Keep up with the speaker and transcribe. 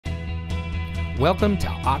Welcome to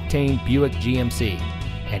Octane Buick GMC,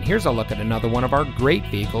 and here's a look at another one of our great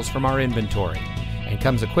vehicles from our inventory, and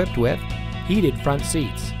comes equipped with heated front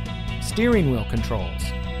seats, steering wheel controls,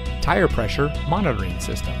 tire pressure monitoring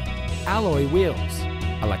system, alloy wheels,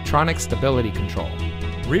 electronic stability control,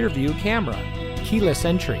 rear view camera, keyless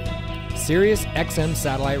entry, Sirius XM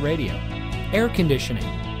satellite radio, air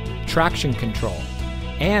conditioning, traction control,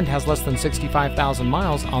 and has less than 65,000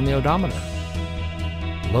 miles on the odometer.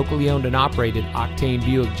 Locally owned and operated Octane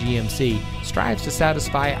Buick GMC strives to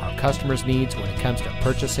satisfy our customers' needs when it comes to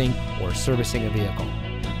purchasing or servicing a vehicle.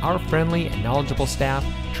 Our friendly and knowledgeable staff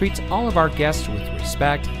treats all of our guests with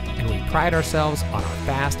respect, and we pride ourselves on our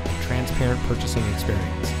fast and transparent purchasing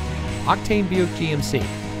experience. Octane Buick GMC,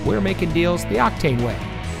 we're making deals the Octane way.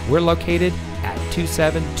 We're located at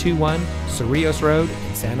 2721 Cerrillos Road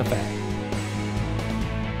in Santa Fe.